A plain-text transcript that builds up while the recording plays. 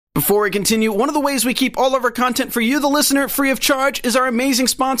Before we continue, one of the ways we keep all of our content for you, the listener, free of charge is our amazing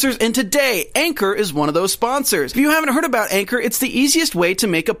sponsors, and today, Anchor is one of those sponsors. If you haven't heard about Anchor, it's the easiest way to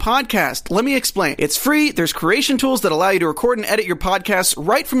make a podcast. Let me explain. It's free, there's creation tools that allow you to record and edit your podcasts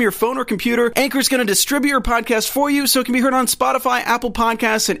right from your phone or computer. Anchor's going to distribute your podcast for you so it can be heard on Spotify, Apple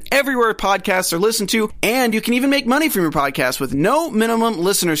Podcasts, and everywhere podcasts are listened to, and you can even make money from your podcast with no minimum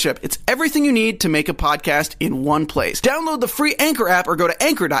listenership. It's everything you need to make a podcast in one place. Download the free Anchor app or go to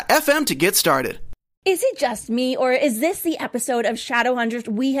anchor.fm to get started. Is it just me, or is this the episode of Shadowhunters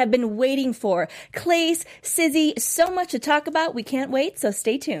we have been waiting for? Clace, Sizzy, so much to talk about. We can't wait, so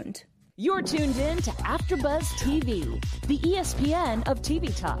stay tuned. You're tuned in to AfterBuzz TV, the ESPN of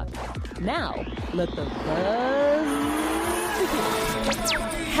TV talk. Now, let the buzz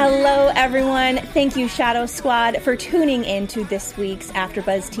begin. Hello, everyone. Thank you, Shadow Squad, for tuning in to this week's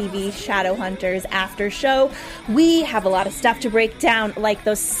AfterBuzz TV Shadowhunters After Show. We have a lot of stuff to break down, like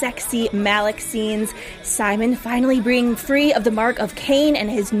those sexy Malik scenes, Simon finally being free of the mark of Cain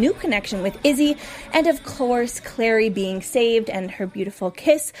and his new connection with Izzy, and of course, Clary being saved and her beautiful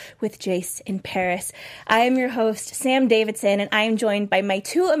kiss with Jace in Paris. I am your host, Sam Davidson, and I am joined by my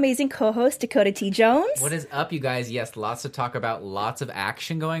two amazing co-hosts, Dakota T. Jones. What is up, you guys? Yes, lots to talk about, lots of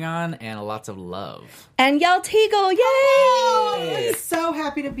action going on, and lots of love. And Yael Teagle, yay! Oh, I'm so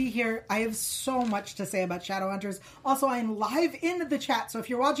happy to be here. I have so much to say about Shadowhunters. Also, I am live in the chat, so if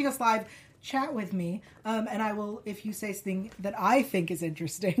you're watching us live, chat with me, and I will, if you say something that I think is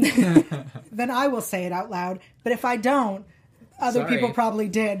interesting, then I will say it out loud. But if I don't, other people probably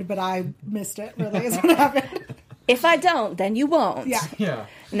did, but I missed it, really, is what happened. If I don't, then you won't. Yeah.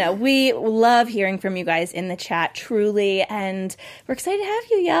 No, we love hearing from you guys in the chat, truly, and we're excited to have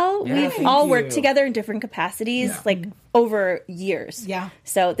you, Yael. Yeah, We've all worked together in different capacities, like, over years. Yeah.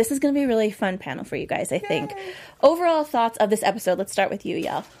 So this is going to be a really fun panel for you guys, I think. Overall thoughts of this episode. Let's start with you,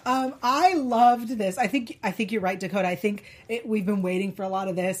 Yael. I loved this. I think you're right, Dakota. I think we've been waiting for a lot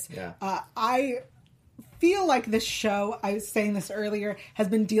of this. Yeah. I feel like this show, I was saying this earlier, has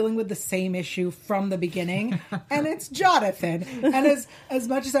been dealing with the same issue from the beginning, and it's Jonathan. And as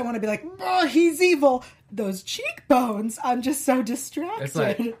much as I want to be like, oh, he's evil, those cheekbones, I'm just so distracted. It's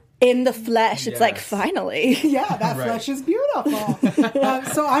like, In the flesh, it's like, finally. yeah, that flesh is beautiful.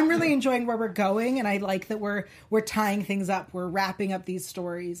 So I'm really enjoying where we're going, and I like that we're tying things up. We're wrapping up these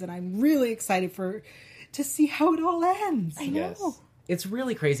stories, and I'm really excited to see how it all ends. I know. yes. It's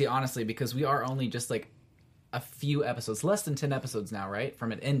really crazy, honestly, because we are only just like a few episodes, less than 10 episodes now, right?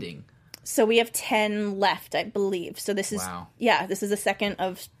 From it ending. So we have 10 left, I believe. So this is, this is the second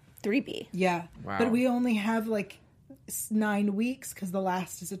of 3B. Yeah. Wow. But we only have like 9 weeks because the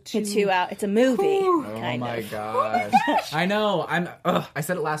last is a 2. It's 2 out. It's a movie. Oh my gosh. I know. I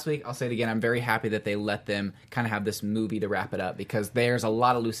said it last week. I'll say it again. I'm very happy that they let them kind of have this movie to wrap it up, because there's a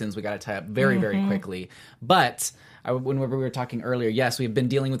lot of loose ends we got to tie up very, very quickly. But when we were talking earlier, yes, we've been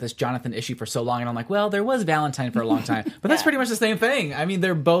dealing with this Jonathan issue for so long, and I'm like, well, there was Valentine for a long time, but that's pretty much the same thing. I mean,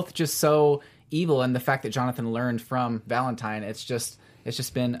 they're both just so evil, and the fact that Jonathan learned from Valentine, it's just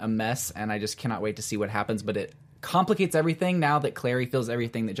been a mess, and I just cannot wait to see what happens. But it complicates everything now that Clary feels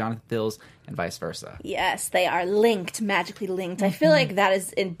everything that Jonathan feels, and vice versa. Yes, they are linked, magically linked. I feel like that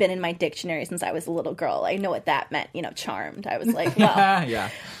has been in my dictionary since I was a little girl. I know what that meant, charmed. I was like, well. Yeah.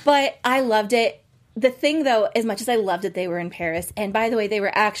 But I loved it. The thing, though, as much as I loved that they were in Paris, and by the way, they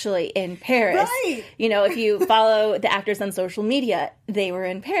were actually in Paris. Right. If you follow the actors on social media, they were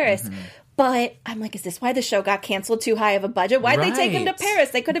in Paris. But I'm like, is this why the show got canceled? Too high of a budget? Why'd they take him to Paris?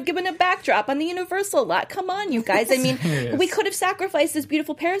 They could have given a backdrop on the Universal lot. Come on, you guys. I mean, we could have sacrificed this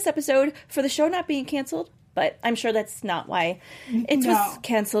beautiful Paris episode for the show not being canceled. But I'm sure that's not why it was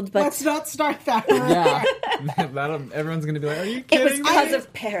canceled. But let's not start that. Yeah. Everyone's going to be like, are you kidding me? It was because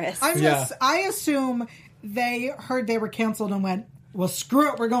of Paris. I assume they heard they were canceled and went, well,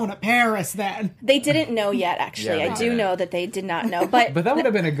 screw it, we're going to Paris then. They didn't know yet, actually. Yeah, I do know that they did not know. But that would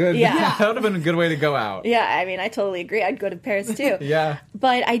have been a good that would have been a good way to go out. Yeah, I mean, I totally agree. I'd go to Paris too. Yeah.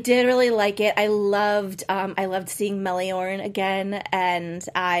 But I did really like it. I loved seeing Meliorn again, and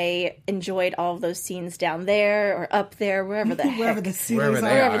I enjoyed all of those scenes down there or up there, wherever the heck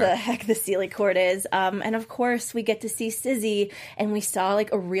the heck the Sealy Court is. And of course, we get to see Sizzy, and we saw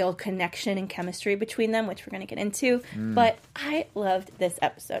like a real connection and chemistry between them, which we're going to get into. But I loved this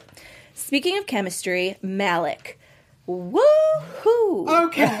episode. Speaking of chemistry, Malik. Woohoo!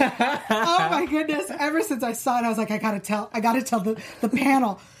 Okay. Oh my goodness. Ever since I saw it, I was like, I gotta tell the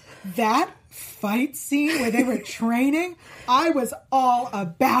panel. That fight scene where they were training, I was all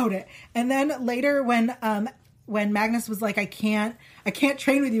about it. And then later when when Magnus was like, I can't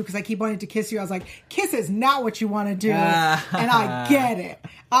train with you because I keep wanting to kiss you. I was like, kiss is not what you want to do. And I get it.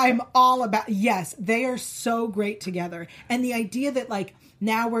 I'm all about, yes, they are so great together. And the idea that like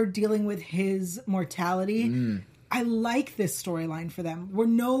now we're dealing with his mortality. I like this storyline for them. We're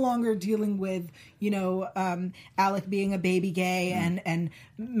no longer dealing with, Alec being a baby gay and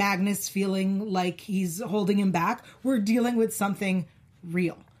Magnus feeling like he's holding him back. We're dealing with something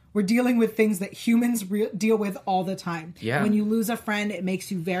real. We're dealing with things that humans deal with all the time. Yeah. When you lose a friend, it makes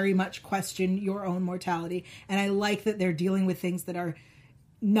you very much question your own mortality. And I like that they're dealing with things that are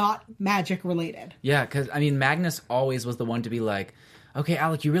not magic related. Yeah, because, Magnus always was the one to be like, okay,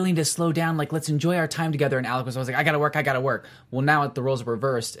 Alec, you really need to slow down. Like, let's enjoy our time together. And Alec was always like, I gotta work. Well, now the roles are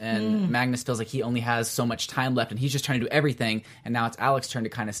reversed, and Magnus feels like he only has so much time left, and he's just trying to do everything. And now it's Alec's turn to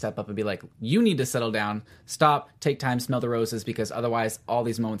kind of step up and be like, you need to settle down, stop, take time, smell the roses, because otherwise all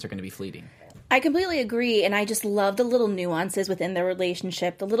these moments are going to be fleeting. I completely agree, and I just love the little nuances within their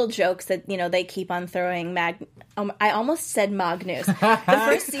relationship, the little jokes that, they keep on throwing. I almost said Magnus. The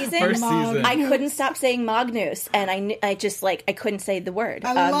first season, I couldn't stop saying Magnus, and I couldn't say the word.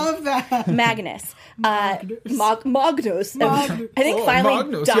 I love that. Magnus. Magnus. Magnus. I think finally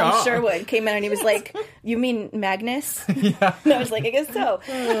Magnus, Don yeah. Sherwood came in and he was like, you mean Magnus? Yeah. And I was like, I guess so.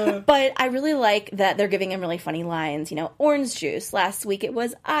 But I really like that they're giving him really funny lines. Orange juice. Last week it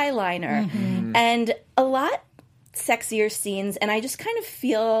was eyeliner. And a lot sexier scenes. And I just kind of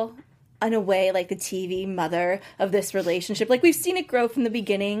feel, in a way, like the TV mother of this relationship. Like, we've seen it grow from the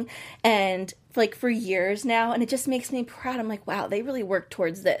beginning and like for years now, and it just makes me proud. I'm like, wow, they really worked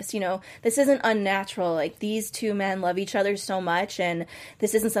towards this. This isn't unnatural. Like, these two men love each other so much, and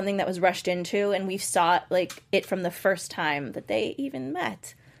this isn't something that was rushed into, and we've saw it from the first time that they even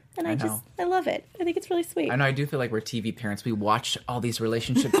met. And I love it. I think it's really sweet. I know, I do feel like we're TV parents. We watch all these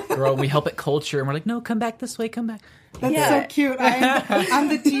relationships grow, and we help it culture, and we're like, no, come back this way, come back. That's so cute. I'm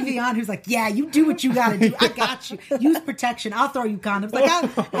the TV aunt who's like, yeah, you do what you gotta do. I got you. Use protection. I'll throw you condoms. Like,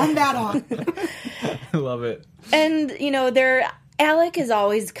 I'm that aunt. I love it. And, Alec has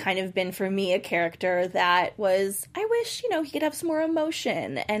always kind of been, for me, a character that was, I wish, he could have some more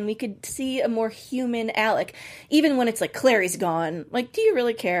emotion and we could see a more human Alec. Even when it's like, Clary's gone. Like, do you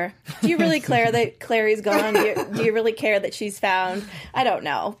really care? Do you really care that Clary's gone? Do you really care that she's found? I don't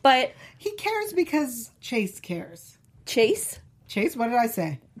know. But he cares because Chase cares. Chase? Chase? What did I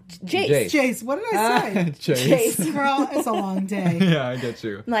say? Jace. Chase. What did I say? Chase. Girl, it's a long day. Yeah, I get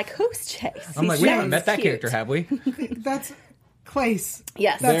you. I'm like, who's Chase? I'm like, we haven't met that character, have we? That's Clace.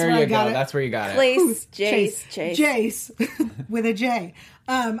 Yes. That's there where you I got go. it. That's where you got it. Place, Jace. Jace with a J.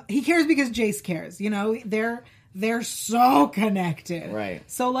 He cares because Jace cares. They're so connected. Right.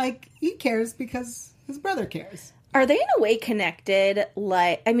 So he cares because his brother cares. Are they in a way connected?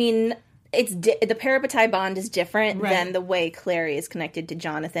 It's the Parabatai bond is different than the way Clary is connected to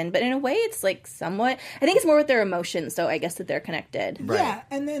Jonathan, but in a way it's somewhat. I think it's more with their emotions, so I guess that they're connected. Right. Yeah,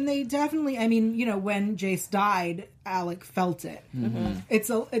 and then they definitely. When Jace died, Alec felt it. Mm-hmm. It's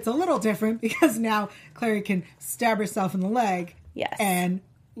a little different because now Clary can stab herself in the leg. Yes, and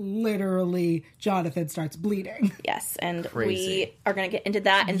literally Jonathan starts bleeding. Yes, and Crazy. We are going to get into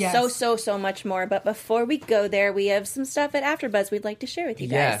that and so much more. But before we go there, we have some stuff at AfterBuzz we'd like to share with you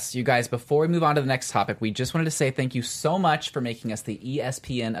guys. Yes, you guys, before we move on to the next topic, we just wanted to say thank you so much for making us the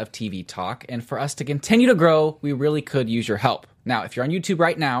ESPN of TV Talk. And for us to continue to grow, we really could use your help. Now, if you're on YouTube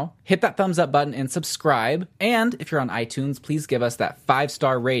right now, hit that thumbs up button and subscribe. And if you're on iTunes, please give us that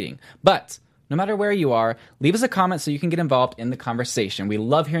 5-star rating. But no matter where you are, leave us a comment so you can get involved in the conversation. We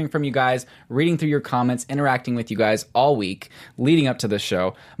love hearing from you guys, reading through your comments, interacting with you guys all week leading up to the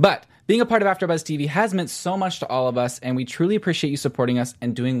show. But being a part of AfterBuzz TV has meant so much to all of us, and we truly appreciate you supporting us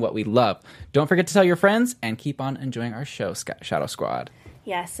and doing what we love. Don't forget to tell your friends, and keep on enjoying our show, Shadow Squad.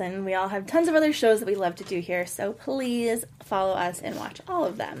 Yes, and we all have tons of other shows that we love to do here, so please follow us and watch all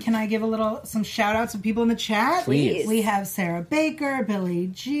of them. Can I give some shout outs of people in the chat? Please. We have Sarah Baker, Billie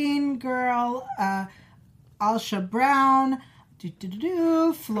Jean Girl, Alsha Brown,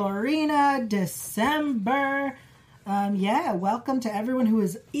 Florina, December. Welcome to everyone who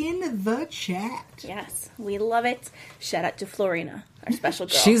is in the chat. Yes, we love it. Shout out to Florina, our special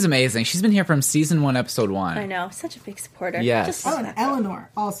girl. She's amazing. She's been here from season 1, episode 1. I know, such a big supporter. Yes. And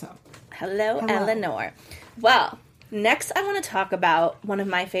Eleanor also. Hello, Eleanor. Well, next I want to talk about one of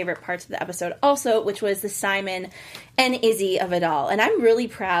my favorite parts of the episode also, which was the Simon and Izzy of it all. And I'm really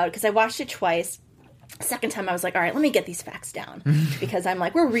proud because I watched it twice. Second time I was like, all right, let me get these facts down. Because I'm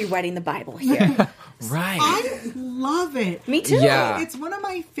like, we're rewriting the Bible here. Right. I love it. Me too. Yeah. It's one of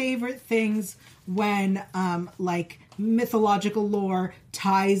my favorite things when like mythological lore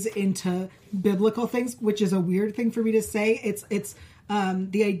ties into biblical things, which is a weird thing for me to say. It's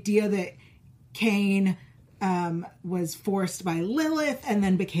the idea that Cain was forced by Lilith and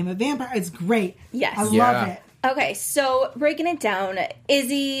then became a vampire. It's great. Yes. I Yeah. love it. Okay, so breaking it down,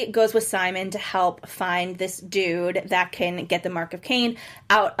 Izzy goes with Simon to help find this dude that can get the mark of Cain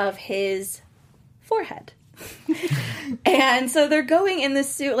out of his forehead. And so they're going in the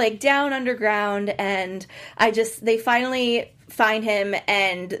suit, like, down underground, and they finally find him,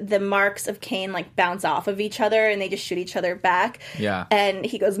 and the marks of Cain, like, bounce off of each other, and they just shoot each other back. Yeah. And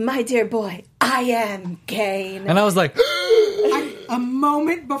he goes, my dear boy, I am Cain. And I was like, A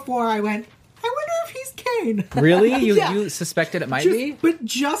moment before I went, I wonder if he's Cain. really? Yeah. You suspected it might be? But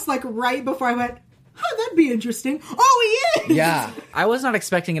just like right before I went, that'd be interesting. Oh, he is! Yeah. I was not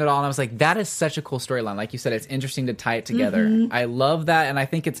expecting it at all, and I was like, that is such a cool storyline. Like you said, it's interesting to tie it together. I love that, and I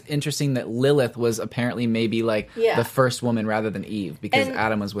think it's interesting that Lilith was apparently maybe like the first woman rather than Eve, because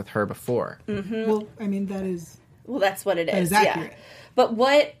Adam was with her before. Well, I mean, that is... Well, that's what it is. is accurate. Yeah. But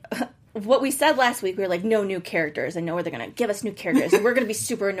what we said last week, we were like, no new characters. I know where they're going to give us new characters, and we're going to be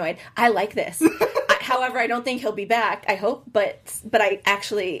super annoyed. I like this. However, I don't think he'll be back. I hope, but I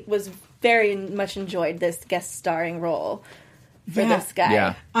actually was very much enjoyed this guest starring role for this guy.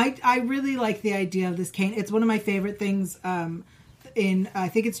 Yeah. I really like the idea of this Cain. It's one of my favorite things in, I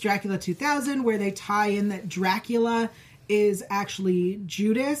think it's Dracula 2000, where they tie in that Dracula is actually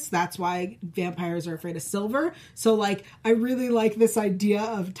Judas. That's why vampires are afraid of silver. So, like, I really like this idea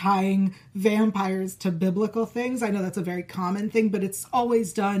of tying vampires to biblical things. I know that's a very common thing, but it's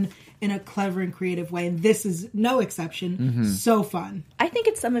always done in a clever and creative way, and this is no exception. So fun. I think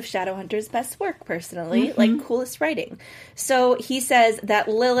it's some of Shadowhunter's best work, personally, like coolest writing. So he says that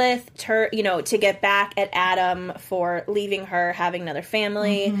Lilith, to get back at Adam for leaving her, having another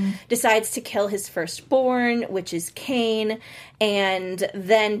family, decides to kill his firstborn, which is Cain, and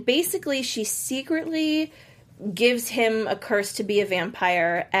then basically she secretly gives him a curse to be a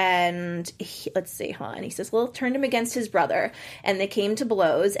vampire, and he says Lilith turned him against his brother, and they came to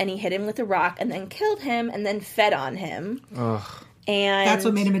blows, and he hit him with a rock, and then killed him, and then fed on him. Ugh. And That's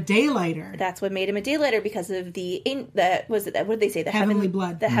what made him a daylighter. That's what made him a daylighter, because of what did they say? The Heavenly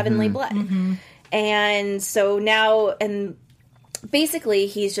blood. The heavenly blood. And so now, and basically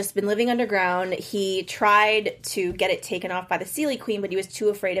he's just been living underground. He tried to get it taken off by the Seelie Queen, but he was too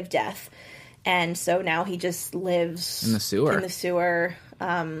afraid of death. And so now he just lives In the sewer.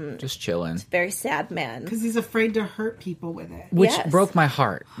 Just chilling. Very sad man. Because he's afraid to hurt people with it. Which Yes. broke my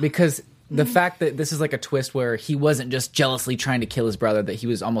heart, because the fact that this is like a twist where he wasn't just jealously trying to kill his brother, that he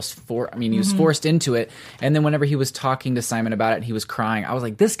was almost he was forced into it. And then whenever he was talking to Simon about it and he was crying, I was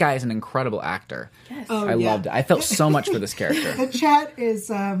like, this guy is an incredible actor. Yes. I loved it. I felt so much for this character. The chat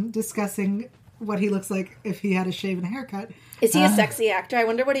is discussing what he looks like if he had a shave and a haircut. Is he a sexy actor? I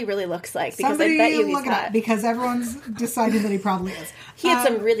wonder what he really looks like, because Somebody I bet you he's look it up, hot. because everyone's deciding that he probably is. He had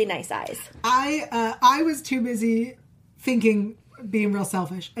some really nice eyes. I was too busy thinking, being real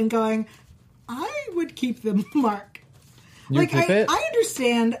selfish, and going, I would keep the mark. You keep it? I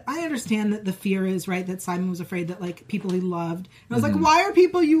understand that the fear is, right, that Simon was afraid that, like, people he loved. And I was like, why are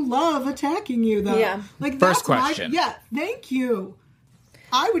people you love attacking you, though? Yeah. Like, First that's my- question. yeah, thank you.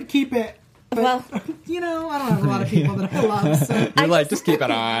 I would keep it. But, Well- I don't have a lot of people that I love, so... You're like, just keep it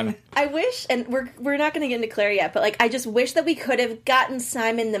on. I wish, and we're not going to get into Claire yet, but, like, I just wish that we could have gotten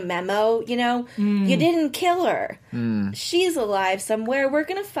Simon the memo, You didn't kill her. She's alive somewhere. We're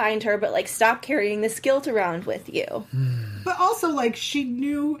going to find her, but, like, stop carrying this guilt around with you. But also, like, she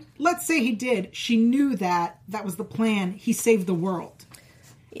knew... Let's say he did. She knew that was the plan. He saved the world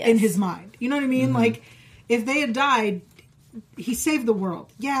Yes. in his mind. You know what I mean? Like, if they had died, he saved the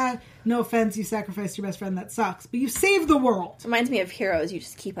world. Yeah, no offense, you sacrificed your best friend. That sucks. But you saved the world. Reminds me of Heroes. You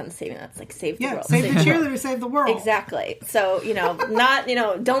just keep on saving that. It's like, save the Yeah, world. save the world. cheerleader, save the world. Exactly. So, not,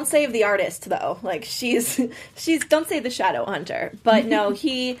 don't save the artist, though. Like, she's, don't save the Shadow Hunter. But no,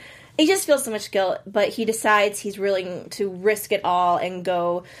 he just feels so much guilt, but he decides he's willing to risk it all and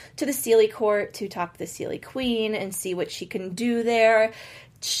go to the Seelie Court to talk to the Seelie Queen and see what she can do there.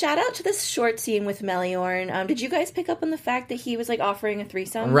 Shout out to this short scene with Meliorn. Did you guys pick up on the fact that he was, like, offering a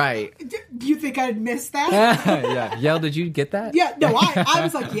threesome? Right. Do you think I'd miss that? Yeah. Yell, did you get that? Yeah, no, I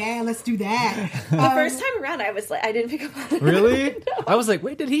was like, yeah, let's do that. The first time around, I was like, I didn't pick up on it. Really? I was like,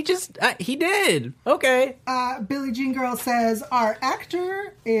 wait, did he just... he did. Okay. Billie Jean Girl says, our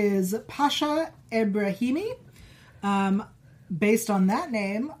actor is Pasha Ebrahimi. based on that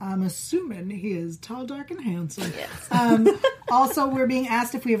name, I'm assuming he is tall, dark, and handsome. Also, we're being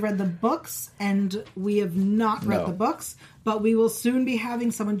asked if we have read the books, and we have not read the books, but we will soon be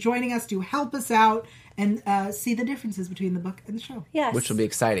having someone joining us to help us out and see the differences between the book and the show. Yes. Which will be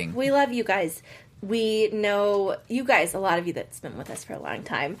exciting. We love you guys. We know you guys, a lot of you that's been with us for a long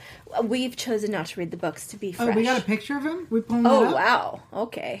time. We've chosen not to read the books to be fresh. Oh, we got a picture of him? We pulling that up? Oh, wow.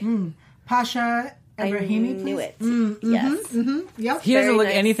 Okay. Pasha Ebrahimi, I knew please? it. Yes. Yep. He doesn't Very look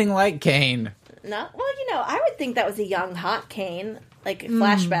nice. anything like Kane. No, well, I would think that was a young, hot Kane. Like,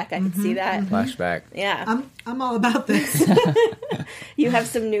 flashback, I could see that. Flashback. Yeah. I'm all about this. You have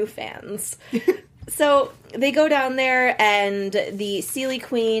some new fans. So they go down there, and the Seelie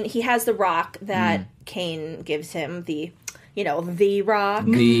Queen, he has the rock that Kane gives him, the rock.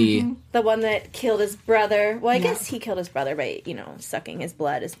 The The one that killed his brother. Well, I guess he killed his brother by, sucking his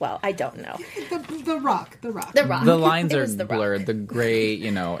blood as well. I don't know. the rock. The rock. the lines It are was the rock. blurred. The gray,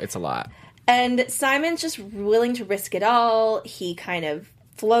 it's a lot. And Simon's just willing to risk it all. He kind of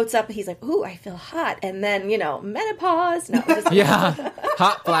floats up. He's like, ooh, I feel hot. And then, menopause. No, just Yeah.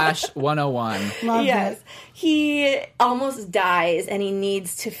 Hot Flash 101. Love yes. it. He almost dies and he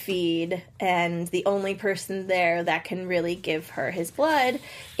needs to feed. And the only person there that can really give her his blood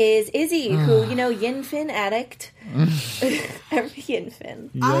is Izzy, who, Yin Fin addict. Every Yin Fin.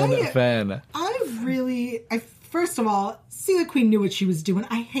 Fan. First of all, Seelie Queen knew what she was doing.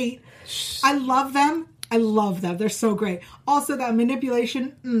 I love them. I love them. They're so great. Also, that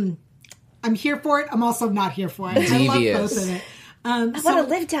manipulation, I'm here for it. I'm also not here for it. I love Devious. both of it. I want to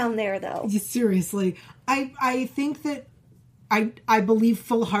live down there, though. Seriously. I think that I believe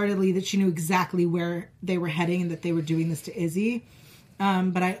full-heartedly that she knew exactly where they were heading and that they were doing this to Izzy.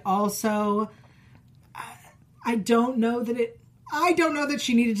 But I also... I don't know that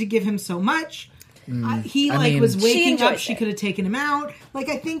she needed to give him so much. He was waking up. She could have taken him out.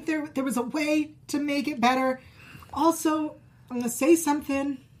 I think there was a way to make it better. Also, I'm going to say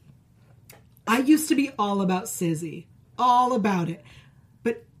something. I used to be all about Sizzy. All about it.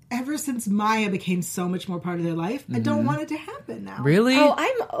 But ever since Maya became so much more part of their life, I don't want it to happen now. Really? Oh,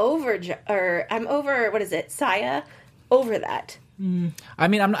 I'm over, what is it, Saya? Over that. I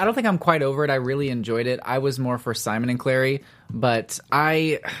don't think I'm quite over it. I really enjoyed it. I was more for Simon and Clary, but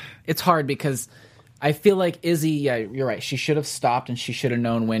it's hard because I feel like Izzy, yeah, you're right. She should have stopped and she should have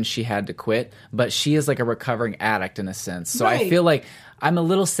known when she had to quit, but she is like a recovering addict in a sense. So Right. I feel like I'm a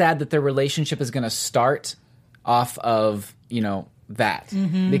little sad that their relationship is going to start off of, that.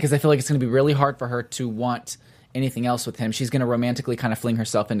 Because I feel like it's going to be really hard for her to want anything else with him. She's going to romantically kind of fling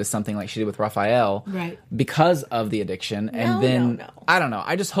herself into something like she did with Raphael, Right. because of the addiction. And then no. I don't know.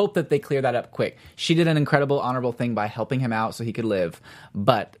 I just hope that they clear that up quick. She did an incredible, honorable thing by helping him out so he could live.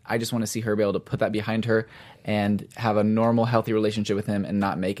 But I just want to see her be able to put that behind her and have a normal, healthy relationship with him and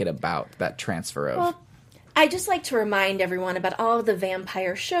not make it about that transfer of. I just like to remind everyone about all of the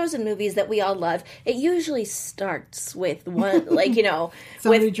vampire shows and movies that we all love. It usually starts with one,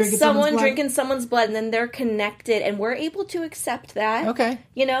 Somebody with drinking someone someone's blood. drinking someone's blood, and then they're connected, and we're able to accept that. Okay.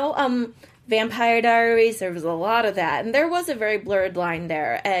 Vampire Diaries, there was a lot of that, and there was a very blurred line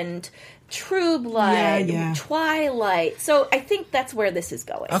there, and True Blood, Yeah. Twilight. So I think that's where this is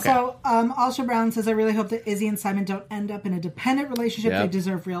going. Okay. So, Alsha Brown says, I really hope that Izzy and Simon don't end up in a dependent relationship. Yep. They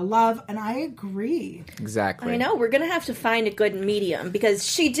deserve real love. And I agree. Exactly. I know, we're going to have to find a good medium, because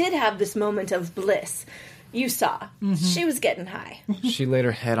she did have this moment of bliss. You saw. She was getting high. She laid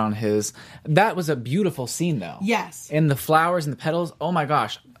her head on his. That was a beautiful scene, though. Yes. And the flowers and the petals, oh my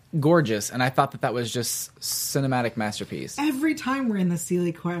gosh, gorgeous. And I thought that was just cinematic masterpiece. Every time we're in the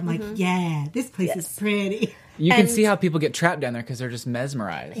Seelie Court, I'm like, yeah, this place is pretty. You can And- see how people get trapped down there because they're just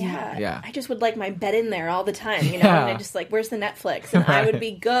mesmerized. Yeah. I just would like my bed in there all the time, Yeah. and I just where's the Netflix? And I would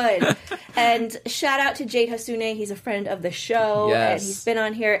be good. And shout out to Jade Hasune. He's a friend of the show. Yes. And he's been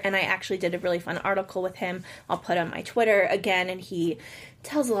on here, and I actually did a really fun article with him. I'll put on my Twitter again, and he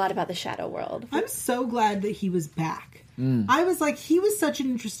tells a lot about the Shadow World. I'm so glad that he was back. I was like, he was such an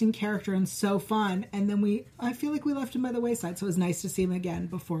interesting character and so fun. And then I feel like we left him by the wayside. So it was nice to see him again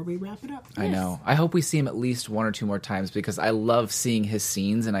before we wrap it up. I know. I hope we see him at least one or two more times because I love seeing his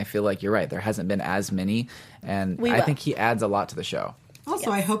scenes, and I feel like you're right. There hasn't been as many, and We I will. think he adds a lot to the show. Also,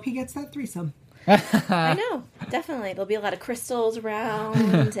 I hope he gets that threesome. I know, definitely. There'll be a lot of crystals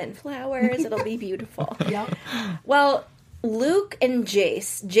around and flowers. It'll be beautiful. Yep. Well, Luke and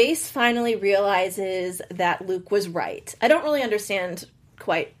Jace finally realizes that Luke was right. I don't really understand,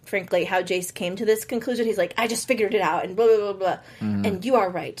 quite frankly, how Jace came to this conclusion. He's like, I just figured it out, and blah, blah, blah, blah. And you are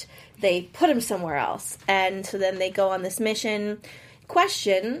right. They put him somewhere else. And so then they go on this mission.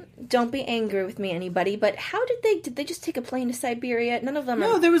 Question, don't be angry with me, anybody, but how did they just take a plane to Siberia? None of them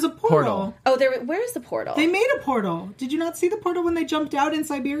No, are... there was a portal. Oh, where is the portal? They made a portal. Did you not see the portal when they jumped out in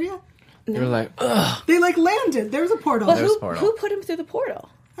Siberia? They're like, ugh. They landed. There was a portal. Well, There's a portal. who put him through the portal?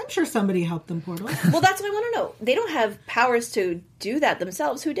 I'm sure somebody helped them portal. Well, that's what I want to know. They don't have powers to do that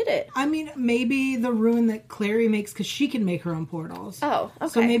themselves. Who did it? I mean, maybe the rune that Clary makes, because she can make her own portals. Oh, okay.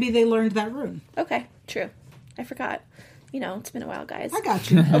 So maybe they learned that rune. Okay, true. I forgot. It's been a while, guys. I got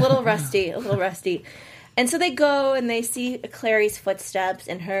you. A little rusty. And so they go and they see Clary's footsteps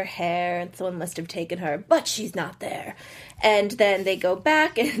in her hair, and someone must have taken her, but she's not there. And then they go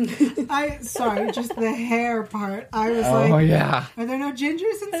back and... Sorry, just the hair part. I was Oh, yeah. are there no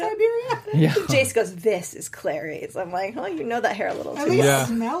gingers in Siberia? Yeah. Jace goes, this is Clary's. I'm like, oh, you know that hair a little At too least well.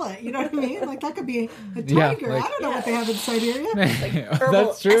 smell it. You know what I mean? Like, that could be a Yeah, tiger. like- I don't know what they have in Siberia. Herbal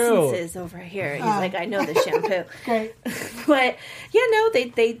That's true. essences over here. He's like, I know the shampoo. Great. But, yeah, no,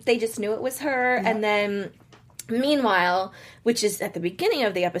 they just knew it was her. Yeah. And then, meanwhile, which is at the beginning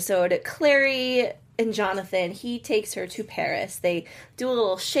of the episode, Clary and Jonathan, he takes her to Paris. They do a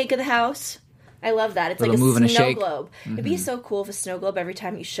little shake of the house. I love that. It's like a move and a snow shake. globe. It'd be so cool if a snow globe, every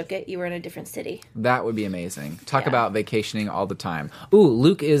time you shook it, you were in a different city. That would be amazing. Talk Yeah. about vacationing all the time. Ooh,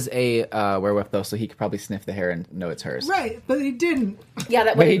 Luke is a werewolf, though, so he could probably sniff the hair and know it's hers. Right, but he didn't. Yeah,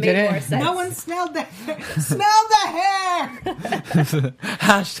 that But would he have made didn't? more sense. No one smelled the hair. Smell the hair!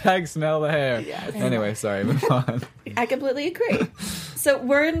 Hashtag smell the hair. Yes. Anyway, sorry, move on. I completely agree. So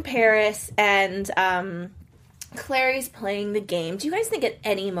we're in Paris, and Clary's playing the game. Do you guys think at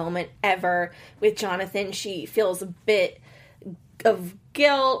any moment ever with Jonathan she feels a bit of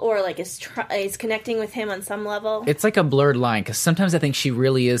guilt or like is connecting with him on some level? It's like a blurred line, because sometimes I think she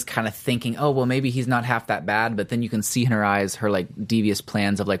really is kind of thinking, oh, well, maybe he's not half that bad, but then you can see in her eyes her, like, devious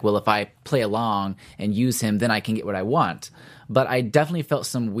plans of, like, well, if I play along and use him, then I can get what I want. But I definitely felt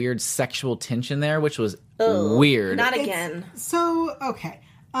some weird sexual tension there, which was weird. Not again. So, okay.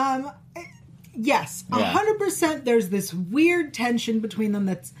 Yes, Yeah. 100% there's this weird tension between them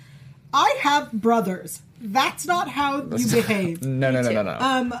that's... I have brothers. That's not how you behave.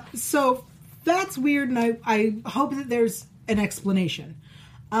 No. So that's weird, and I hope that there's an explanation.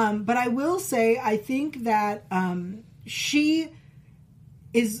 But I will say, I think that she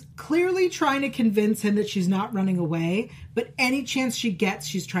is clearly trying to convince him that she's not running away, but any chance she gets,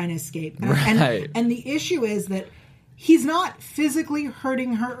 she's trying to escape. Right. And the issue is that he's not physically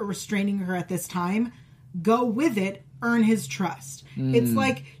hurting her or restraining her at this time. Go with it, earn his trust. It's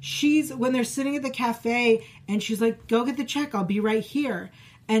like when they're sitting at the cafe and she's like, go get the check, I'll be right here.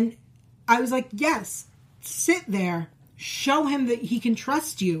 And I was like, yes, sit there, show him that he can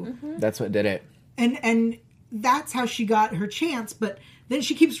trust you. That's what did it. And that's how she got her chance, but then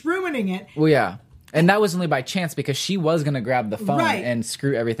she keeps ruining it. Well, yeah. And that was only by chance, because she was going to grab the phone Right. and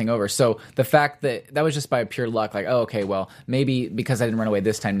screw everything over. So the fact that was just by pure luck, like, oh, okay, well, maybe because I didn't run away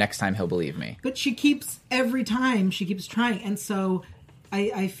this time, next time he'll believe me. But she keeps trying. And so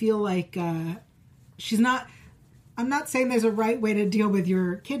I feel like she's not... I'm not saying there's a right way to deal with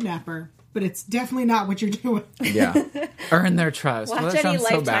your kidnapper, but it's definitely not what you're doing. Yeah. Earn their trust. Watch Well, that any sounds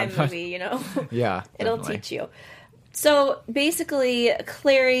so Lifetime bad, but- movie, you know? Yeah. It'll definitely. teach you. So basically,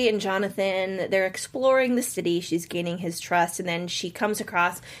 Clary and Jonathan, they're exploring the city. She's gaining his trust, and then she comes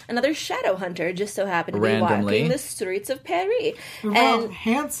across another shadow hunter, just so happened to be Randomly. walking the streets of Paris. Well, And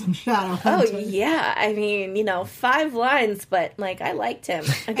handsome shadow oh hunter. yeah, I mean, 5 lines, but like I liked him.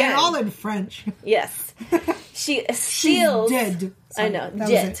 Again, And all in French. yes, she She's steals. dead. I Sorry, know, that was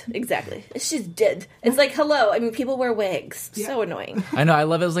dead. it. Exactly. She's dead. It's like, hello. I mean, people wear wigs. So annoying. I know. I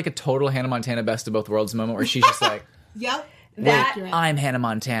love it. It was like a total Hannah Montana best of both worlds moment where she's just like, Yep. That Accurate. I'm Hannah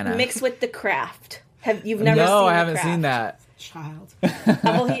Montana. mixed with The Craft. You've never seen No, I The haven't Craft. seen that. Child.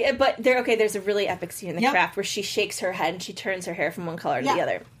 But there's a really epic scene in The Yep. Craft where she shakes her head and she turns her hair from one color to Yeah. the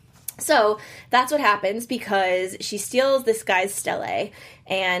other. So that's what happens, because she steals this guy's stele,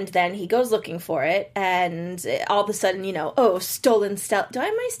 and then he goes looking for it, and all of a sudden, stolen stele. Am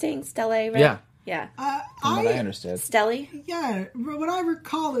I saying stele right? Yeah. Yeah. From what I understood. Stele? Yeah, what I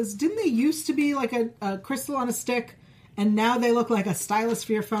recall is, didn't they used to be like a crystal on a stick, and now they look like a stylus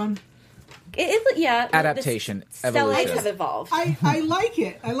for your phone? Yeah. Adaptation, The steles evolution. have evolved. I like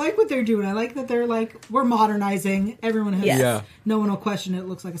it. I like what they're doing. I like that they're like, we're modernizing. Everyone has... Yes. Yeah. No one will question it. It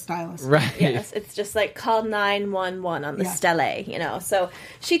looks like a stylus. Right. Yes, it's just like call 911 on the Yeah. stele, So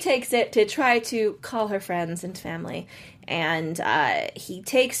she takes it to try to call her friends and family, and he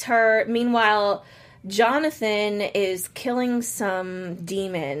takes her. Meanwhile, Jonathan is killing some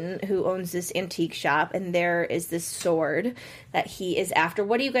demon who owns this antique shop, and there is this sword that he is after.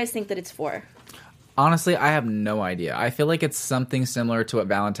 What do you guys think that it's for? Honestly, I have no idea. I feel like it's something similar to what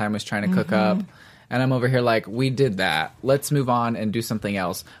Valentine was trying to cook up. And I'm over here like, we did that. Let's move on and do something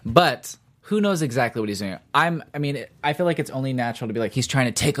else. But who knows exactly what he's doing? I feel like it's only natural to be like, he's trying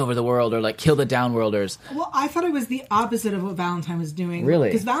to take over the world or like kill the Downworlders. Well, I thought it was the opposite of what Valentine was doing. Really?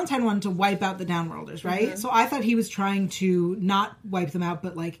 Because Valentine wanted to wipe out the Downworlders, right? So I thought he was trying to not wipe them out,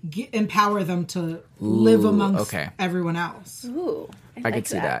 but like empower them to live amongst everyone else. Ooh, I like could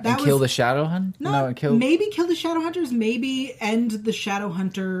see that. That And kill was- the Shadowhunt? No, maybe kill the Shadowhunters, maybe end the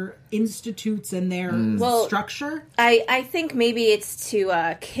Shadowhunter institutes and their structure. I think maybe it's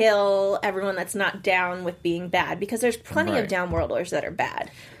to kill everyone that's not down with being bad, because there's plenty of Downworlders that are bad.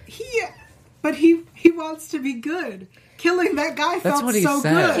 But he wants to be good. Killing that guy felt what he so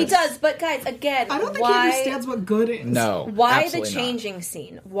said. good. He does, but guys, again, I don't think he understands what good is. No. Why the absolutely not. changing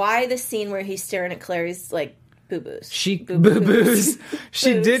scene? Why the scene where he's staring at Clary's like boo-boos? She Boo-boos.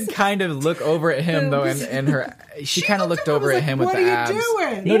 She Boos. did kind of look over at him though, and her she kind of looked over at him with "What the are you abs.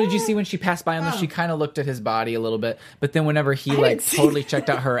 doing?" No, did you see when she passed by him? She kind of looked at his body a little bit, but then whenever he like didn't see totally checked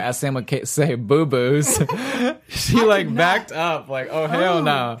out her, as Sam would say, boo boos, she like not. backed up, like, oh hell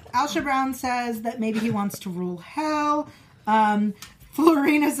no. Alsha Brown says that maybe he wants to rule hell.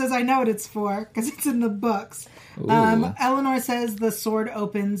 Florina says, I know what it's for, because it's in the books. Eleanor says the sword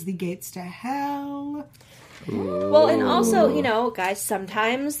opens the gates to hell. Well, and also, you know, guys,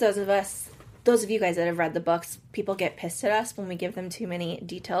 sometimes those of you guys that have read the books, people get pissed at us when we give them too many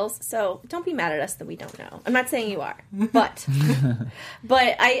details. So don't be mad at us that we don't know. I'm not saying you are, but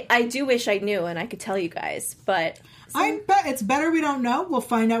I do wish I knew and I could tell you guys. But I bet it's better we don't know. We'll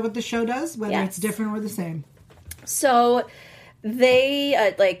find out what the show does, whether Yes. it's different or the same. so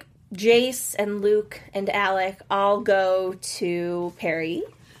they like Jace and Luke and Alec all go to Perry.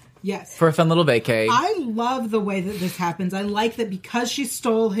 Yes. For a fun little vacay. I love the way that this happens. I like that because she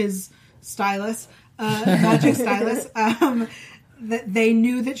stole his stylus, magic stylus, that they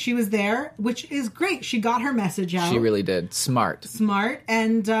knew that she was there, which is great. She got her message out. She really did. Smart.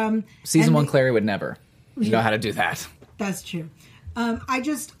 And Season and one, Clary would never know how to do that. That's true.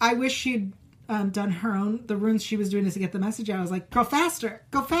 I wish she'd done the runes she was doing to get the message out. I was like, go faster.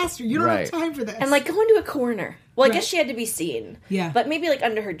 You don't Right. have time for this. And like go into a corner. Well, I Right. guess she had to be seen. Yeah. But maybe like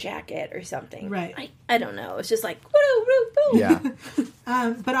under her jacket or something. Right. I don't know. It's just like, woo-doo, woo-doo.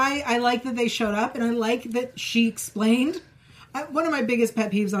 Yeah. But I like that they showed up, and I like that she explained. One of my biggest pet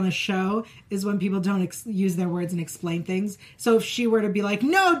peeves on a show is when people don't use their words and explain things. So if she were to be like,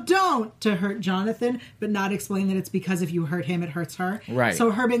 no, don't, to hurt Jonathan, but not explain that it's because if you hurt him, it hurts her. Right.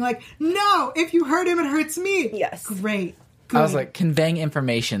 So her being like, no, if you hurt him, it hurts me. Yes. Great. Good. I was like, conveying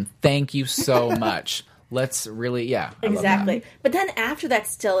information. Thank you so much. Let's really, I love that. Exactly. But then after that,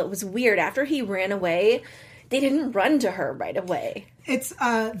 still, it was weird. After he ran away, they didn't run to her right away. It's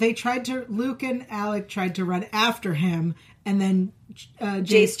Luke and Alec tried to run after him, and then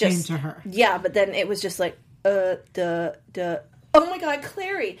Jace came to her. Yeah, but then it was just like, oh my god,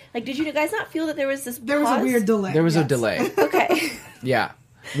 Clary. Like, did you guys not feel that there was this There was a pause? weird delay. There was yes. a delay. Okay. Yeah.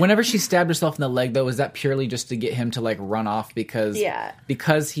 Whenever she stabbed herself in the leg, though, was that purely just to get him to like run off because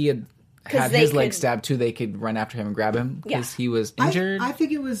he had his leg stabbed too? They could run after him and grab him because he was injured. I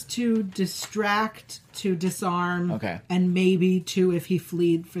think it was to distract, to disarm, Okay. and maybe to if he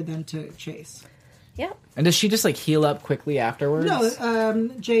fled for them to chase. Yeah. And does she just like heal up quickly afterwards? No,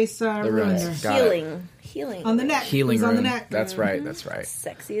 Jace The ruined runes. her Got it. Healing. on the neck. Healing it was room. on the neck. That's right. That's right.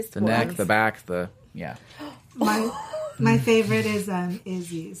 Sexiest The neck, ones. the back, My favorite is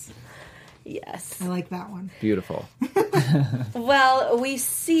Izzy's. Yes. I like that one. Beautiful. Well, we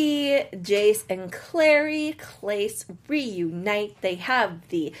see Jace and Clary reunite. They have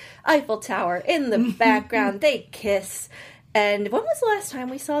the Eiffel Tower in the background. They kiss. And when was the last time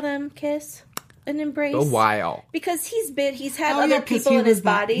we saw them kiss and embrace? A while. Because he's had Oh, other yeah, 'cause people he in his was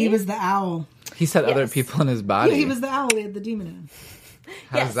body. He was the owl. He's had other Yes. people in his body. Yeah, he was the owl. He had the demon in him.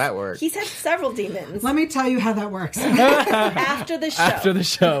 How does that work? He's had several demons Let me tell you how that works. after the show. After the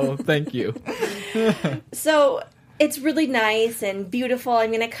show. Thank you. So it's really nice and beautiful. I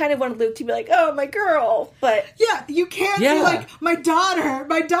mean, I kind of wanted Luke to be like, oh, my girl. But Yeah, you can't be Yeah. like, my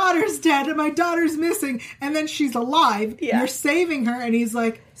daughter's dead and my daughter's missing, and then she's alive. Yeah. You're saving her, and he's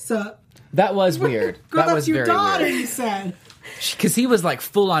like, sup? That was weird. Girl, That that's was your very daughter, weird. he said. Because he was like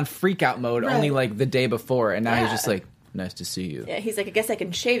full on freak out mode only Right. like the day before, and now he's Yeah. just like, nice to see you. yeah, he's like, I guess I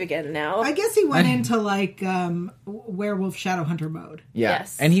can shave again now. I guess he went into like werewolf Shadowhunter mode. Yeah.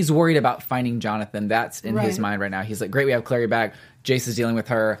 Yes. And he's worried about finding Jonathan. That's in his Right. mind right now. He's like, great, we have Clary back. Jace is dealing with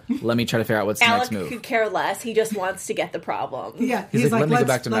her. Let me try to figure out what's the Alec next move. could care less. He just wants to get the problem. Yeah, He's like, let me go let's,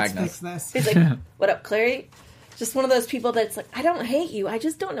 back to let's Magnus." fix this. He's like, what up, Clary? Just one of those people that's like, I don't hate you, I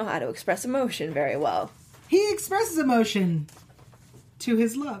just don't know how to express emotion very well. He expresses emotion to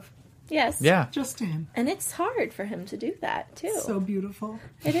his love. Yes. Yeah. Just to him. And it's hard for him to do that, too. So beautiful.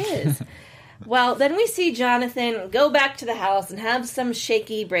 It is. Well, then we see Jonathan go back to the house and have some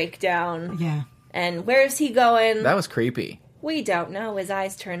shaky breakdown. Yeah. And where's he going? That was creepy. We don't know. His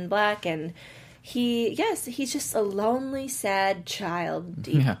eyes turn black, and he's just a lonely, sad child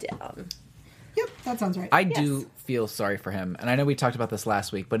deep down. Yep, that sounds right. I do feel sorry for him. And I know we talked about this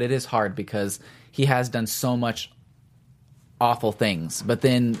last week, but it is hard because he has done so much awful things. But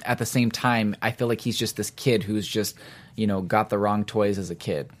then at the same time, I feel like he's just this kid who's just, got the wrong toys as a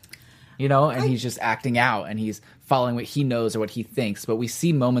kid. And he's just acting out and he's following what he knows or what he thinks. But we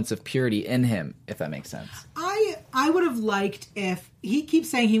see moments of purity in him, if that makes sense. I would have liked if he keeps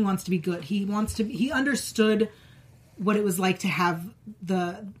saying he wants to be good. He understood what it was like to have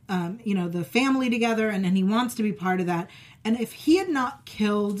the family together, and then he wants to be part of that. And if he had not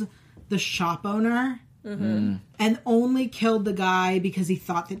killed the shop owner and only killed the guy because he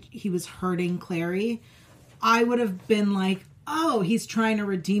thought that he was hurting Clary, I would have been like, oh, he's trying to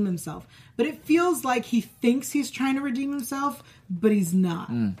redeem himself. But it feels like he thinks he's trying to redeem himself, but he's not.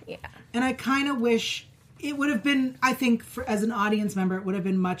 Yeah. And I kind of wish it would have been, I think, as an audience member, it would have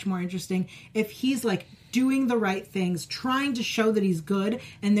been much more interesting if he's like doing the right things, trying to show that he's good,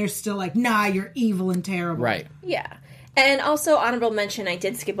 and they're still like, nah, you're evil and terrible. Right. Yeah. And also, honorable mention, I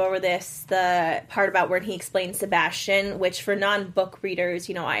did skip over this, the part about where he explained Sebastian, which for non-book readers,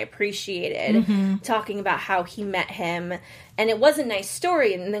 I appreciated, talking about how he met him. And it was a nice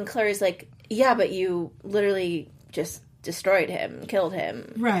story. And then Clary's like, yeah, but you literally just destroyed him, killed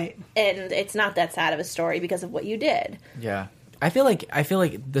him. Right. And it's not that sad of a story because of what you did. Yeah. I feel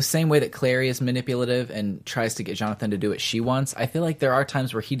like the same way that Clary is manipulative and tries to get Jonathan to do what she wants, I feel like there are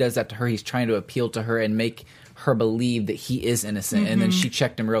times where he does that to her. He's trying to appeal to her and make her believe that he is innocent, and then she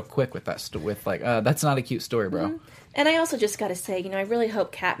checked him real quick with that that's not a cute story, bro. And I also just gotta say, I really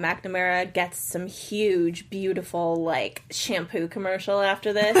hope Kat McNamara gets some huge, beautiful, shampoo commercial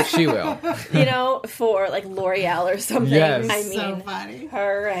after this. She will. For, L'Oreal or something. Yes. I mean, So funny.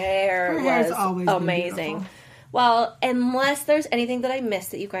 her hair hair's was always been amazing. beautiful. Well, unless there's anything that I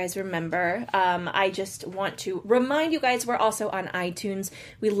missed that you guys remember, I just want to remind you guys we're also on iTunes.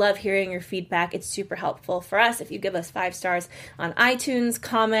 We love hearing your feedback. It's super helpful for us. If you give us 5 stars on iTunes,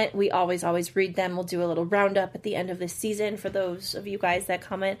 comment. We always read them. We'll do a little roundup at the end of this season for those of you guys that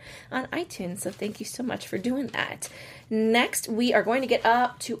comment on iTunes. So thank you so much for doing that. Next, we are going to get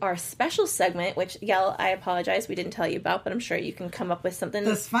up to our special segment, which, Yael, I apologize we didn't tell you about, but I'm sure you can come up with something.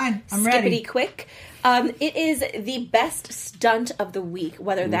 That's fine. I'm ready. Skippity quick. It is the best stunt of the week,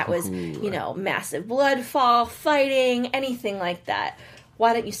 whether that was, massive blood fall, fighting, anything like that.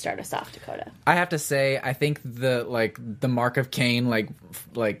 Why don't you start us off, Dakota? I have to say, I think the Mark of Cain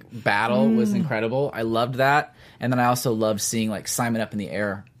battle was incredible. I loved that, and then I also loved seeing Simon up in the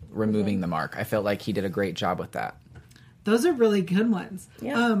air removing the mark. I felt like he did a great job with that. Those are really good ones.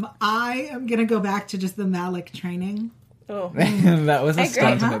 Yeah. I am going to go back to just the Malik training. Oh, That was a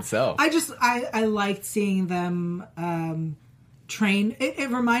stunt in Huh? itself. I liked seeing them train.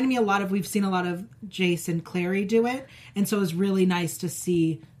 It reminded me a lot of, we've seen a lot of Jace and Clary do it. And so it was really nice to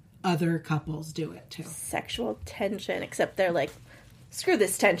see other couples do it too. sexual tension, except they're like, screw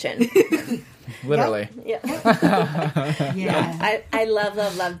this tension. Literally. Yeah. Yeah. I love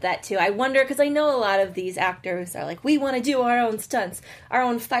that too. I wonder, because I know a lot of these actors are like, we want to do our own stunts, our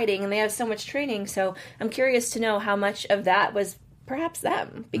own fighting, and they have so much training. So I'm curious to know how much of that was perhaps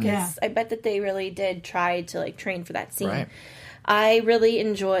them, because I bet that they really did try to train for that scene. Right. I really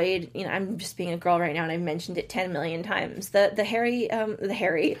enjoyed, I'm just being a girl right now and I've mentioned it 10 million times. The Harry, The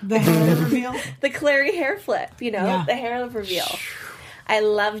hair reveal. the Clary hair flip, the hair reveal. I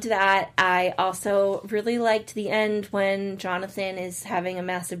loved that. I also really liked the end when Jonathan is having a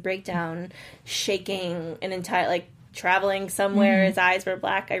massive breakdown, shaking an entire, traveling somewhere. His eyes were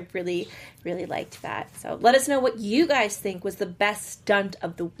black. I really, really liked that. So let us know what you guys think was the best stunt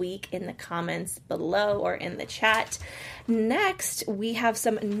of the week in the comments below or in the chat. Next, we have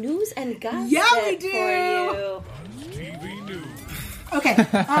some news and gossip Yeah, we do. for you. Okay,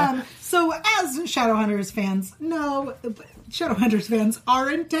 so as Shadowhunters fans know, Shadowhunters fans are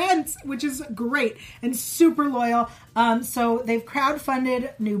intense, which is great and super loyal. So they've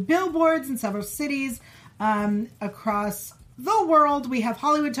crowdfunded new billboards in several cities across the world. We have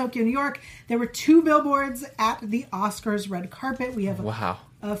Hollywood, Tokyo, New York. There were 2 billboards at the Oscars red carpet. We have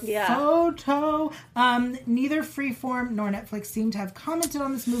a photo. Neither Freeform nor Netflix seem to have commented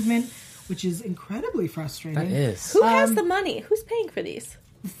on this movement, which is incredibly frustrating. That is. Who has the money? Who's paying for these?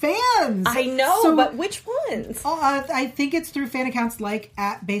 fans. I know, So, but which ones? I think it's through fan accounts like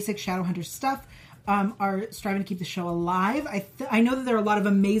at Basic Shadowhunters Stuff are striving to keep the show alive. I know that there are a lot of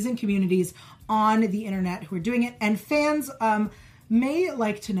amazing communities on the internet who are doing it, and fans may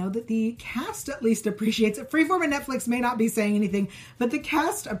like to know that the cast at least appreciates it. Freeform and Netflix may not be saying anything, but the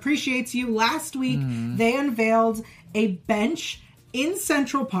cast appreciates you. Last week, they unveiled a bench in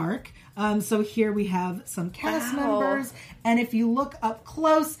Central Park. So here we have some cast members, and if you look up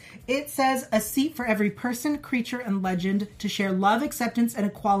close, it says a seat for every person, creature, and legend to share love, acceptance, and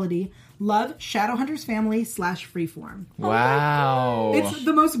equality. Love, Shadowhunters family / Freeform. Wow. It's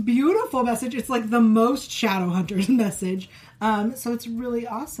the most beautiful message. It's like the most Shadowhunters message. So it's really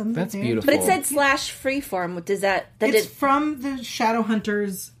awesome. That's they're beautiful. But it said /Freeform. Does that It's from the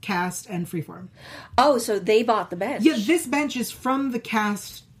Shadowhunters cast and Freeform. Oh, so they bought the bench. Yeah, this bench is from the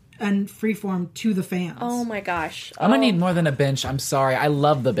cast and Freeform to the fans. Oh my gosh. I'm gonna need more than a bench. I'm sorry. I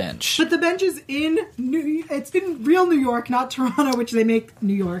love the bench. But the bench is it's in real New York, not Toronto, which they make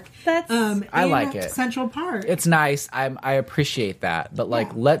New York. That's I in like it. Central Park. It's nice. I appreciate that. But like,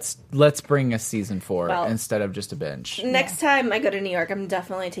 Yeah. let's bring a season 4 Well, instead of just a bench. Next time I go to New York, I'm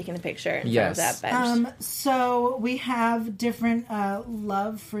definitely taking a picture in Yes. front of that bench. So we have different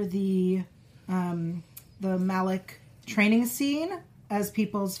love for the Malik training scene as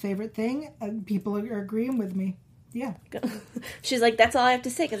people's favorite thing. People are agreeing with me. Yeah. She's like, that's all I have to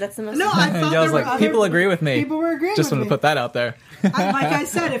say because that's the most. No, I thought Yeah, I there was were like, other people agree with me. People were agreeing Just with want to me. put that out there. Like I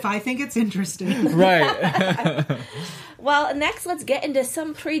said, if I think it's interesting. Right. Well, next let's get into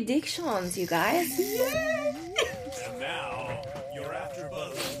some predictions, you guys. And now, your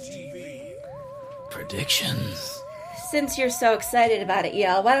AfterBuzz TV. Predictions. Since you're so excited about it,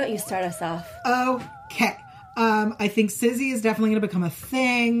 Yael, why don't you start us off? Okay. I think Sizzy is definitely going to become a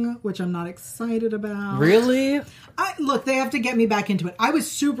thing, which I'm not excited about. Really? Look, they have to get me back into it. I was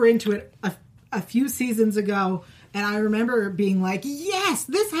super into it a few seasons ago, and I remember being like, yes,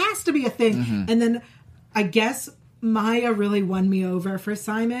 this has to be a thing. Mm-hmm. And then I guess Maya really won me over for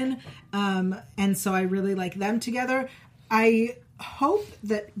Simon, and so I really like them together. I hope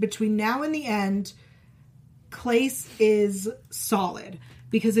that between now and the end, Clace is solid,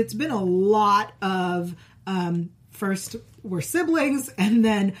 because it's been a lot of first we're siblings, and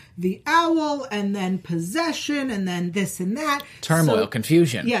then the owl, and then possession, and then this and that. Turmoil, So,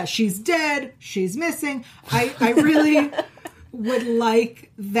 confusion. yeah, she's dead, she's missing. I really would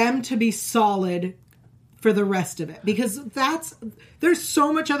like them to be solid for the rest of it, because there's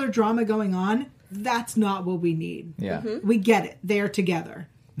so much other drama going on. That's not what we need. Yeah. We get it. They're together.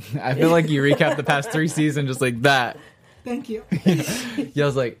 I feel like you recapped the past 3 seasons just like that. Thank you. Yeah, I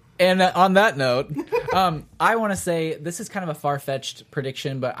was like, and on that note, I want to say this is kind of a far-fetched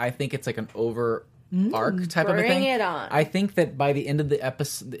prediction, but I think it's like an over arc type of a Bring thing. it on. I think that by the end of the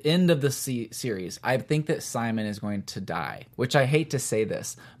episode, the end of the series, I think that Simon is going to die. Which I hate to say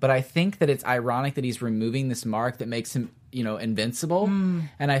this, but I think that it's ironic that he's removing this mark that makes him, invincible.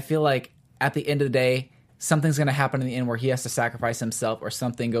 And I feel like at the end of the day, something's going to happen in the end where he has to sacrifice himself, or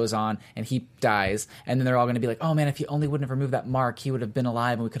something goes on and he dies, and then they're all going to be like, oh man, if he only wouldn't have removed that mark, he would have been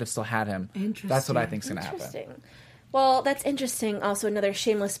alive and we could have still had him. Interesting. That's what I think's going to happen. Interesting. Well, that's interesting. Also, another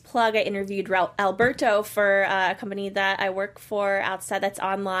shameless plug. I interviewed Alberto for a company that I work for outside that's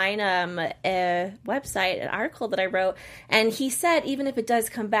online, a website, an article that I wrote. And he said even if it does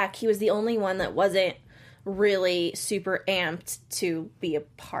come back, he was the only one that wasn't really super amped to be a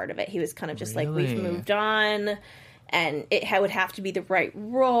part of it. He was kind of just like, we've moved on, and it would have to be the right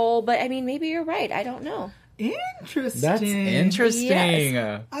role. But I mean, maybe you're right. I don't know. Interesting. That's interesting.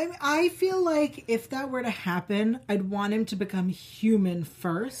 Yes. I feel like if that were to happen, I'd want him to become human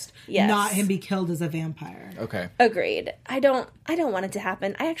first, Yes. not him be killed as a vampire. Okay. Agreed. I don't want it to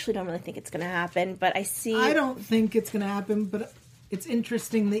happen. I actually don't really think it's going to happen, but I see. I don't think it's going to happen, but it's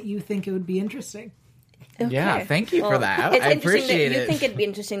interesting that you think it would be interesting. Okay. Yeah, thank you for that. It's I interesting appreciate that you it. think it'd be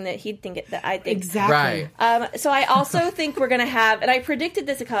interesting that he'd think it, that I think. Exactly. Right. So I also think we're going to have, and I predicted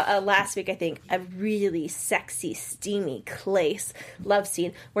this last week, I think, a really sexy, steamy Clace love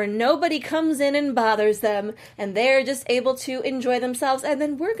scene where nobody comes in and bothers them, and they're just able to enjoy themselves, and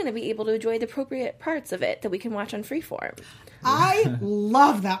then we're going to be able to enjoy the appropriate parts of it that we can watch on Freeform. I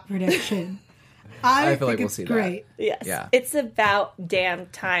love that prediction. I feel like think we'll it's see that. great. Yes. Yeah. It's about damn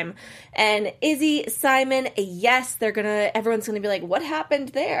time. And Izzy, Simon, yes, everyone's gonna be like, what happened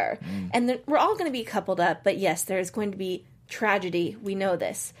there? And then we're all gonna be coupled up, but yes, there's going to be tragedy. We know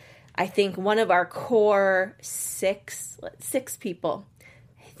this. I think one of our core six people,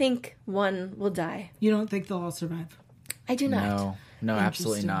 I think one will die. You don't think they'll all survive? I do not. No,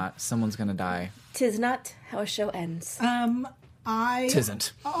 absolutely Interesting. not. Someone's going to die. 'Tis not how a show ends.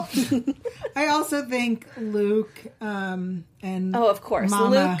 Tisn't. I also think Luke and of course,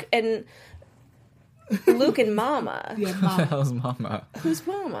 Mama. Luke and Mama. Yeah, That Mama. was Mama. Who's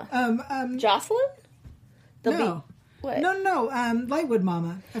Mama? Jocelyn? No. What? No. Lightwood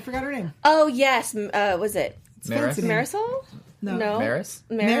Mama. I forgot her name. Oh yes, was it Maris? fancy name. Marisol? No. Maris?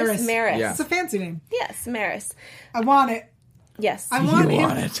 Maris. Yeah. It's a fancy name. Yes, Maris. I want it. Yes. I want You him.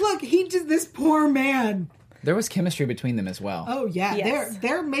 want it. Look, he did this poor man. There was chemistry between them as well. Oh yeah, Yes.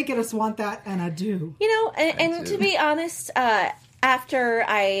 they're making us want that, and I do. You know, and to be honest, after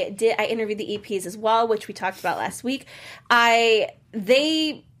I interviewed the EPs as well, which we talked about last week.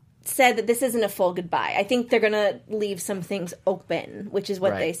 They said that this isn't a full goodbye. I think they're gonna leave some things open, which is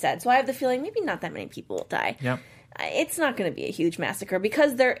what Right. they said. So I have the feeling maybe not that many people will die. Yep. It's not going to be a huge massacre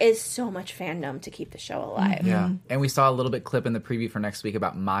because there is so much fandom to keep the show alive. Yeah. And we saw a little bit clip in the preview for next week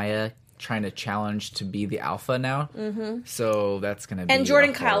about Maya trying to challenge to be the alpha now. Mm-hmm. So that's going to be... And Jordan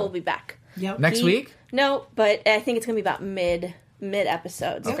a Kyle whole- will be back. Yep. Next week? No, but I think it's going to be about mid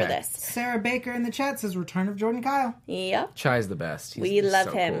episodes for Okay. this. Sarah Baker in the chat says Return of Jordan Kyle. Yep. Chai's the best. We love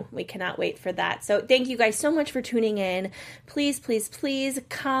so him. cool. We cannot wait for that. So thank you guys so much for tuning in. Please, please, please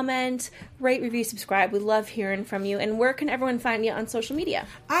comment, rate, review, subscribe. We love hearing from you. And where can everyone find you on social media?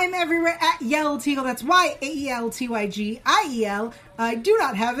 I'm everywhere at Yell Teagle. That's YAELTYGIEL. I do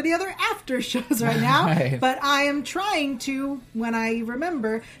not have any other after shows right now, Right. but I am trying to, when I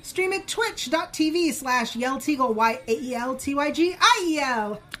remember, stream at twitch.tv/YellTeagle,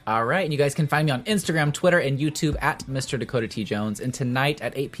 YAELTYGIEL. All right. And you guys can find me on Instagram, Twitter, and YouTube at Mr. Dakota T. Jones. And tonight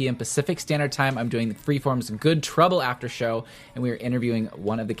at 8 p.m. Pacific Standard Time, I'm doing the Freeform's Good Trouble after show, and we are interviewing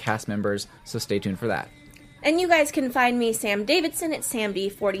one of the cast members, so stay tuned for that. And you guys can find me, Sam Davidson, at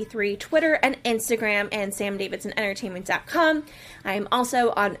SamD43, Twitter and Instagram, and SamDavidsonEntertainment.com. I am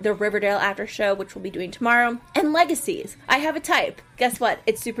also on the Riverdale After Show, which we'll be doing tomorrow, and Legacies. I have a type. Guess what?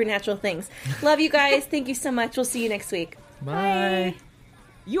 It's Supernatural Things. Love you guys. Thank you so much. We'll see you next week. Bye.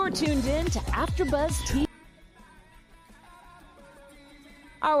 You're tuned in to AfterBuzz TV.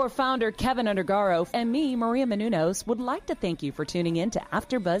 Our founder, Kevin Undergaro, and me, Maria Menounos, would like to thank you for tuning in to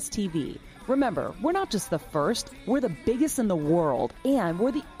AfterBuzz TV. Remember, we're not just the first, we're the biggest in the world, and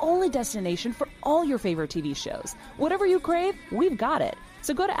we're the only destination for all your favorite TV shows. Whatever you crave, we've got it.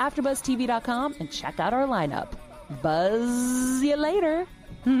 So go to AfterBuzzTV.com and check out our lineup. Buzz you later.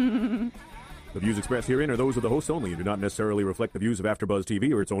 The views expressed herein are those of the hosts only and do not necessarily reflect the views of AfterBuzz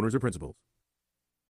TV or its owners or principals.